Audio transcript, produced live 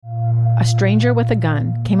a stranger with a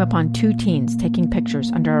gun came upon two teens taking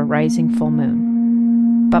pictures under a rising full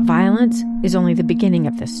moon. But violence is only the beginning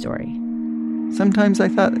of this story. Sometimes I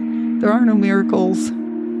thought, there are no miracles.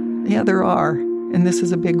 Yeah, there are, and this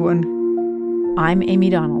is a big one. I'm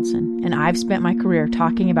Amy Donaldson, and I've spent my career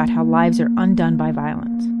talking about how lives are undone by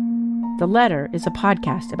violence. The Letter is a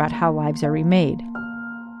podcast about how lives are remade.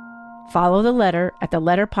 Follow The Letter at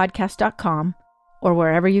theletterpodcast.com or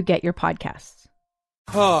wherever you get your podcasts.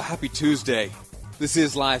 Oh, happy Tuesday. This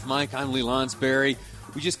is Live Mike. I'm Lee Lonsberry.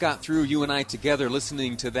 We just got through, you and I together,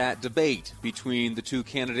 listening to that debate between the two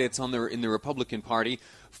candidates in the Republican Party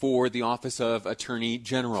for the office of Attorney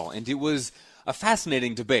General. And it was a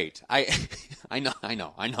fascinating debate. I know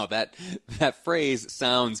that phrase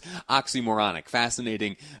sounds oxymoronic,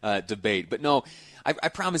 fascinating debate. But no, I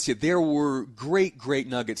promise you, there were great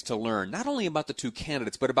nuggets to learn, not only about the two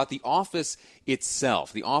candidates, but about the office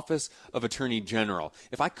itself, the office of Attorney General.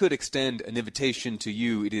 If I could extend an invitation to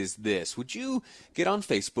you, it is this. Would you get on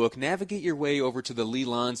Facebook, navigate your way over to the Lee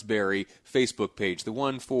Lonsberry Facebook page, the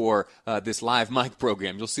one for this Live Mic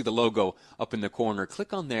program. You'll see the logo up in the corner.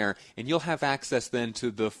 Click on there, and you'll have access then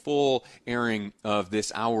to the full airing of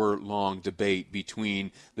this hour-long debate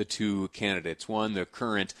between the two candidates. One, the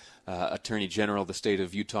current Attorney General of the state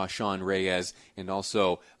of Utah, Sean Reyes, and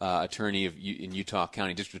also Attorney in Utah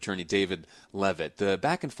County, District Attorney David Leavitt. The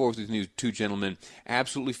back and forth with these two gentlemen,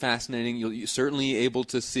 absolutely fascinating. You're certainly able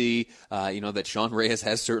to see, that Sean Reyes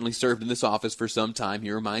has certainly served in this office for some time.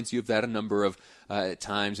 He reminds you of that a number of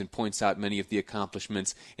times and points out many of the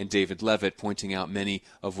accomplishments, and David Leavitt pointing out many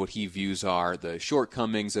of what he views are the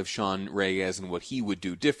shortcomings of Sean Reyes and what he would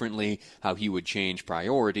do differently, how he would change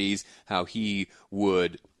priorities, how he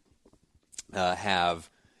would have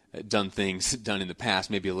done things done in the past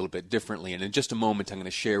maybe a little bit differently. And in just a moment, I'm going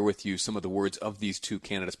to share with you some of the words of these two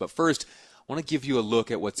candidates. But first, I want to give you a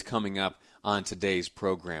look at what's coming up on today's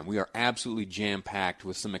program. We are absolutely jam-packed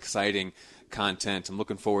with some exciting content. I'm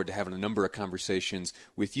looking forward to having a number of conversations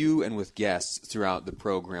with you and with guests throughout the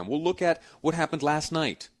program. We'll look at what happened last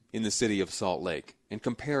night in the city of Salt Lake and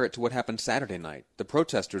compare it to what happened Saturday night. The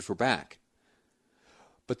protesters were back.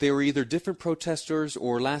 But they were either different protesters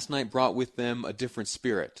or last night brought with them a different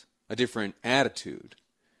spirit, a different attitude,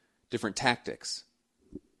 different tactics.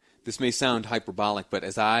 This may sound hyperbolic, but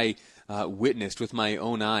as I witnessed with my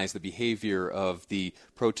own eyes the behavior of the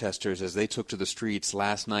protesters as they took to the streets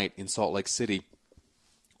last night in Salt Lake City,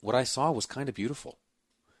 what I saw was kind of beautiful.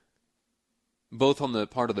 Both on the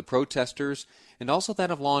part of the protesters and also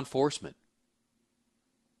that of law enforcement.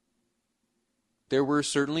 There were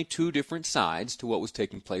certainly two different sides to what was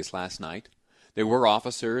taking place last night. There were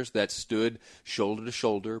officers that stood shoulder to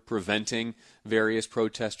shoulder, preventing various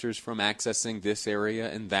protesters from accessing this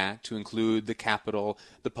area and that, to include the Capitol,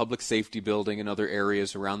 the Public Safety Building, and other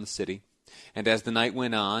areas around the city. And as the night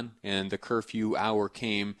went on and the curfew hour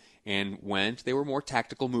came and went, there were more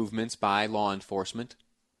tactical movements by law enforcement.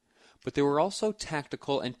 But there were also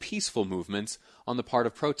tactical and peaceful movements on the part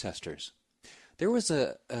of protesters. There was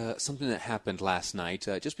something that happened last night,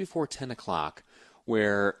 just before 10 o'clock,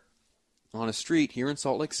 where on a street here in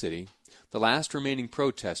Salt Lake City, the last remaining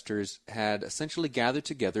protesters had essentially gathered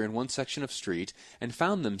together in one section of street and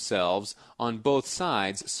found themselves on both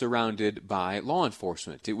sides surrounded by law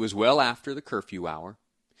enforcement. It was well after the curfew hour.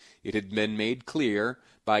 It had been made clear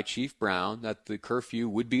by Chief Brown that the curfew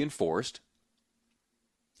would be enforced.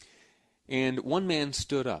 And one man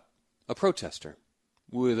stood up, a protester,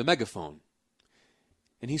 with a megaphone.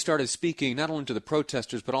 And he started speaking not only to the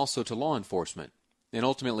protesters but also to law enforcement, and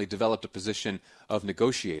ultimately developed a position of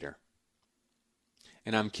negotiator.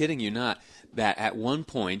 And I'm kidding you not, that at one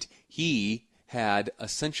point he had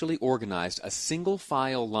essentially organized a single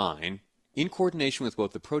file line in coordination with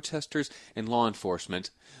both the protesters and law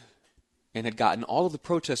enforcement, and had gotten all of the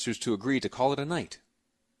protesters to agree to call it a night.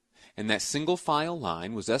 And that single file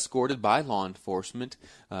line was escorted by law enforcement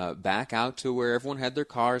back out to where everyone had their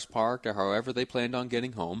cars parked or however they planned on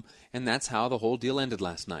getting home, and that's how the whole deal ended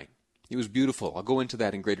last night. It was beautiful. I'll go into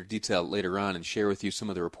that in greater detail later on and share with you some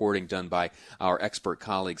of the reporting done by our expert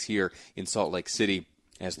colleagues here in Salt Lake City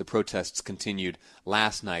as the protests continued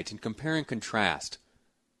last night, and compare and contrast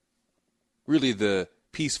really the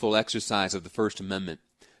peaceful exercise of the First Amendment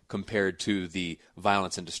compared to the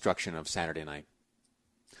violence and destruction of Saturday night.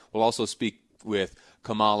 We'll also speak with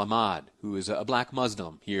Kamal Ahmad, who is a black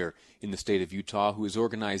Muslim here in the state of Utah, who is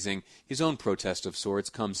organizing his own protest of sorts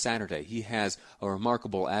come Saturday. He has a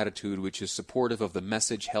remarkable attitude which is supportive of the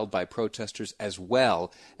message held by protesters, as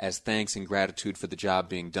well as thanks and gratitude for the job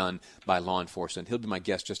being done by law enforcement. He'll be my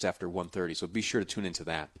guest just after 1:30, so be sure to tune into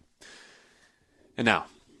that. And now,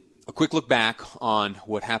 A quick look back on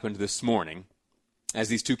what happened this morning as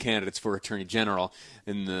these two candidates for Attorney General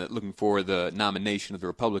looking for the nomination of the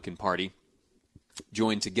Republican Party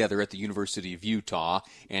joined together at the University of Utah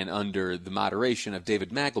and under the moderation of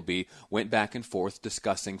David Magleby went back and forth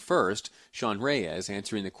discussing first Sean Reyes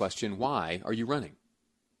answering the question, why are you running?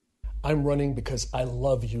 I'm running because I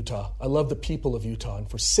love Utah. I love the people of Utah. And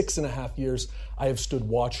for 6.5 years, I have stood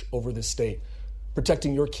watch over this state,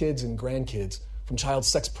 protecting your kids and grandkids from child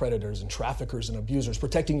sex predators and traffickers and abusers,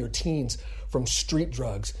 protecting your teens from street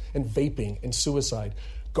drugs and vaping and suicide,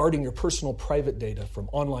 guarding your personal private data from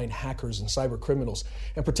online hackers and cyber criminals,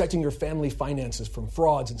 and protecting your family finances from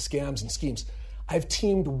frauds and scams and schemes. I've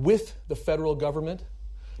teamed with the federal government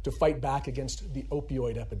to fight back against the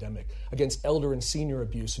opioid epidemic, against elder and senior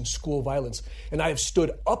abuse and school violence, and I have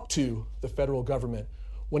stood up to the federal government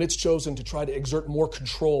when it's chosen to try to exert more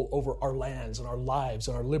control over our lands and our lives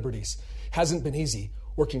and our liberties. Hasn't been easy,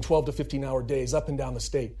 working 12 to 15-hour days up and down the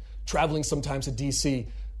state, traveling sometimes to D.C.,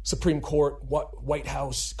 Supreme Court, White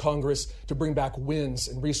House, Congress, to bring back wins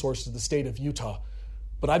and resources to the state of Utah.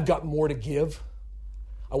 But I've got more to give.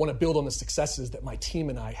 I want to build on the successes that my team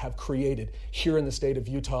and I have created here in the state of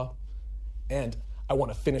Utah, and I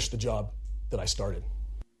want to finish the job that I started.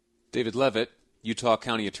 David Leavitt, Utah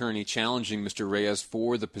County Attorney challenging Mr. Reyes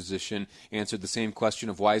for the position, answered the same question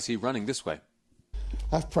of why is he running this way.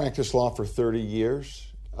 I've practiced law for 30 years.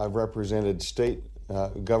 I've represented state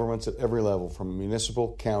governments at every level, from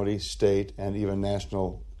municipal, county, state, and even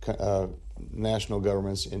national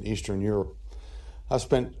governments in Eastern Europe. I've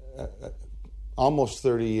spent almost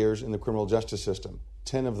 30 years in the criminal justice system,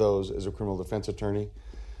 10 of those as a criminal defense attorney,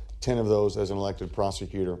 10 of those as an elected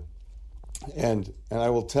prosecutor. And I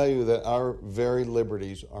will tell you that our very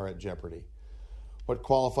liberties are at jeopardy. What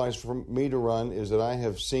qualifies for me to run is that I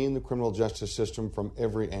have seen the criminal justice system from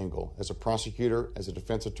every angle, as a prosecutor, as a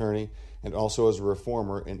defense attorney, and also as a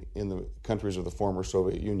reformer in the countries of the former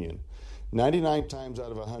Soviet Union. 99 times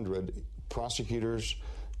out of 100, prosecutors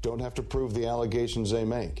don't have to prove the allegations they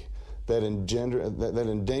make. That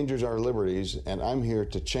endangers our liberties, and I'm here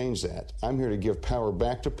to change that. I'm here to give power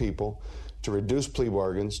back to people, to reduce plea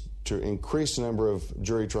bargains, to increase the number of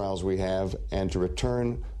jury trials we have, and to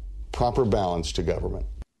return proper balance to government.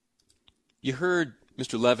 You heard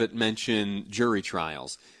Mr. Leavitt mention jury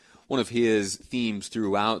trials. One of his themes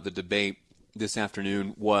throughout the debate this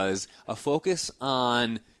afternoon was a focus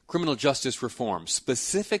on criminal justice reform,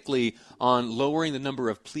 specifically on lowering the number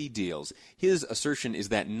of plea deals. His assertion is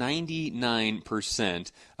that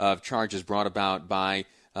 99% of charges brought about by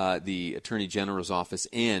the Attorney General's office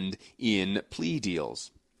end in plea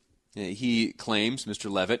deals. He claims, Mr.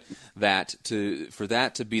 Leavitt, that for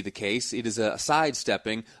that to be the case, it is a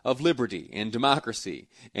sidestepping of liberty and democracy,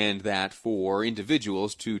 and that for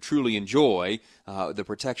individuals to truly enjoy the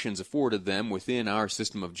protections afforded them within our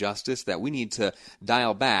system of justice, that we need to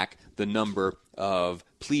dial back the number of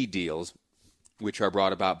plea deals which are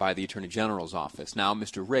brought about by the Attorney General's office. Now,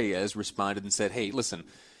 Mr. Reyes responded and said, hey, listen,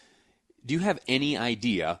 do you have any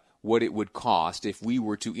idea what it would cost if we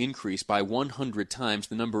were to increase by 100 times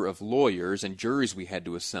the number of lawyers and juries we had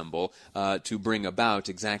to assemble to bring about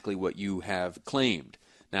exactly what you have claimed?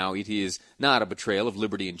 Now, it is not a betrayal of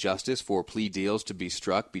liberty and justice for plea deals to be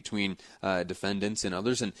struck between defendants and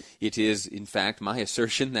others, and it is, in fact, my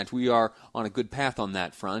assertion that we are on a good path on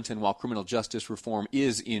that front, and while criminal justice reform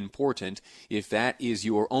is important, if that is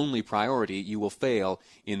your only priority, you will fail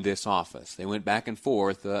in this office. They went back and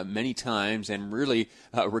forth many times, and really,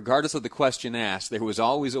 regardless of the question asked, there was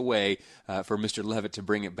always a way for Mr. Leavitt to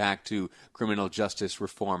bring it back to criminal justice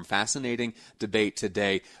reform. Fascinating debate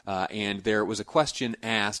today, and there was a question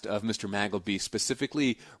asked of Mr. Magleby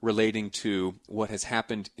specifically relating to what has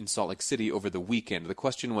happened in Salt Lake City over the weekend. The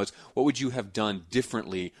question was, what would you have done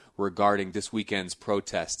differently regarding this weekend's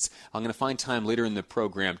protests? I'm going to find time later in the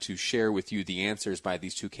program to share with you the answers by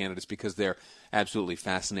these two candidates because they're absolutely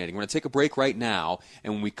fascinating. We're going to take a break right now,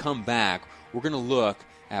 and when we come back, we're going to look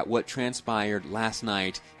at what transpired last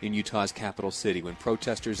night in Utah's capital city when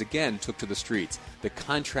protesters again took to the streets. The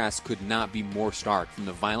contrast could not be more stark from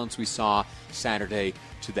the violence we saw Saturday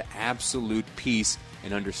to the absolute peace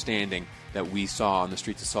and understanding that we saw on the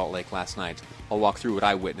streets of Salt Lake last night. I'll walk through what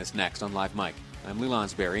I witnessed next on Live Mike. I'm Lee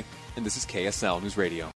Lonsberry, and this is KSL News Radio.